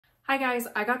Hi guys,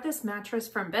 I got this mattress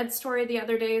from BedStory the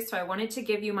other day, so I wanted to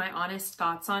give you my honest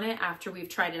thoughts on it after we've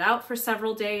tried it out for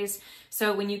several days.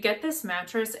 So when you get this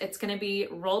mattress, it's going to be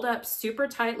rolled up super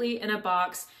tightly in a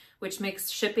box, which makes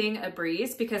shipping a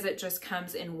breeze because it just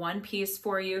comes in one piece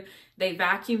for you. They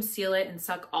vacuum seal it and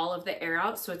suck all of the air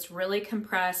out, so it's really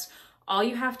compressed. All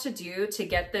you have to do to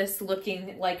get this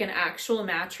looking like an actual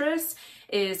mattress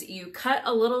is you cut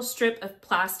a little strip of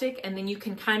plastic and then you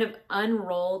can kind of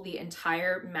unroll the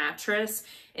entire mattress.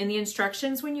 In the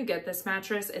instructions when you get this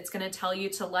mattress, it's going to tell you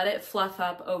to let it fluff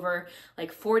up over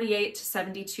like 48 to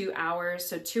 72 hours,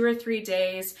 so 2 or 3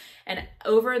 days. And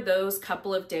over those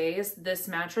couple of days, this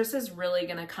mattress is really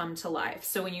going to come to life.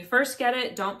 So when you first get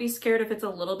it, don't be scared if it's a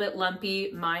little bit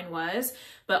lumpy. Mine was,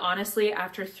 but honestly,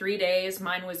 after 3 days,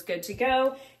 mine was good to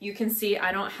go. You can see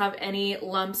I don't have any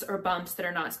lumps or bumps that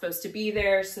are not supposed to be there.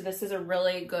 So this is a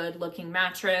really good looking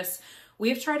mattress.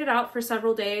 We've tried it out for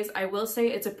several days. I will say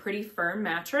it's a pretty firm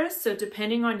mattress, so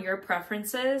depending on your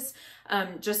preferences,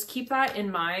 just keep that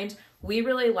in mind. We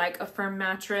really like a firm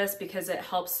mattress because it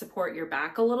helps support your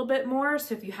back a little bit more.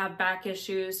 So if you have back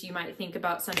issues, you might think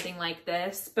about something like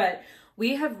this, but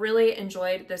we have really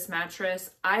enjoyed this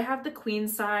mattress. I have the queen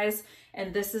size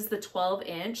and this is the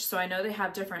 12-inch. So I know they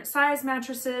have different size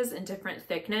mattresses and different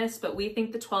thickness, but we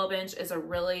think the 12-inch is a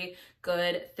really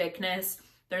good thickness.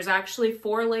 There's actually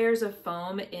 4 layers of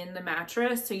foam in the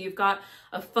mattress. So you've got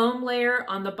a foam layer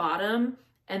on the bottom,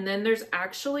 and then there's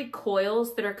actually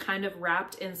coils that are kind of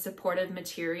wrapped in supportive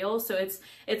material. So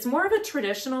it's more of a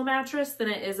traditional mattress than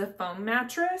it is a foam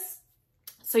mattress.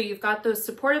 So you've got those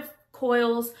supportive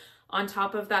coils on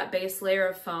top of that base layer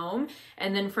of foam.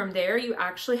 And then from there, you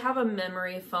actually have a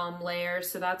memory foam layer.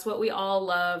 So that's what we all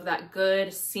love, that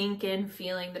good sink in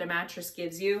feeling that a mattress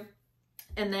gives you.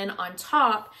 And then on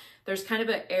top, there's kind of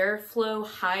an airflow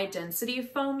high density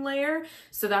foam layer.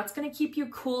 So that's gonna keep you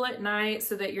cool at night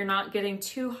so that you're not getting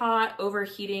too hot,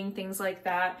 overheating, things like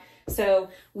that. So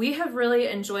we have really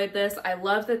enjoyed this. I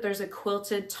love that there's a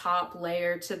quilted top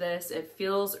layer to this. It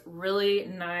feels really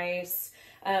nice.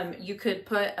 You could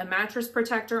put a mattress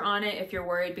protector on it if you're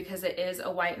worried because it is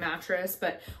a white mattress,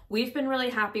 but we've been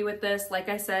really happy with this. Like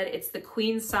I said, it's the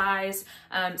queen size.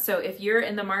 So if you're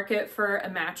in the market for a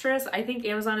mattress, I think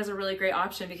Amazon is a really great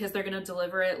option because they're going to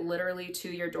deliver it literally to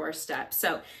your doorstep.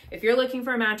 So if you're looking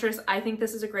for a mattress, I think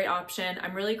this is a great option.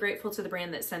 I'm really grateful to the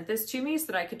brand that sent this to me so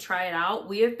that I could try it out.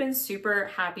 We have been super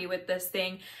happy with this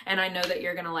thing, and I know that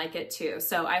you're going to like it too.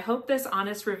 So I hope this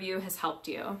honest review has helped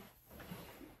you.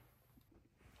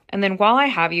 And then while I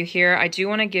have you here, I do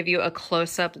want to give you a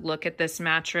close-up look at this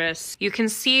mattress. You can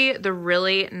see the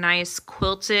really nice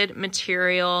quilted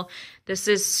material. This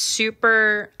is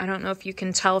super, I don't know if you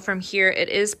can tell from here, it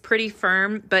is pretty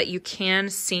firm, but you can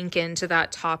sink into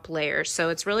that top layer. So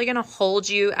it's really going to hold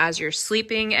you as you're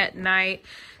sleeping at night.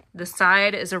 The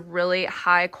side is a really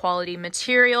high quality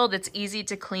material that's easy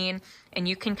to clean, and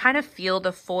you can kind of feel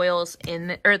the foils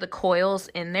the coils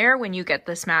in there when you get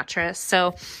this mattress.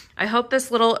 So I hope this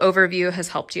little overview has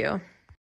helped you.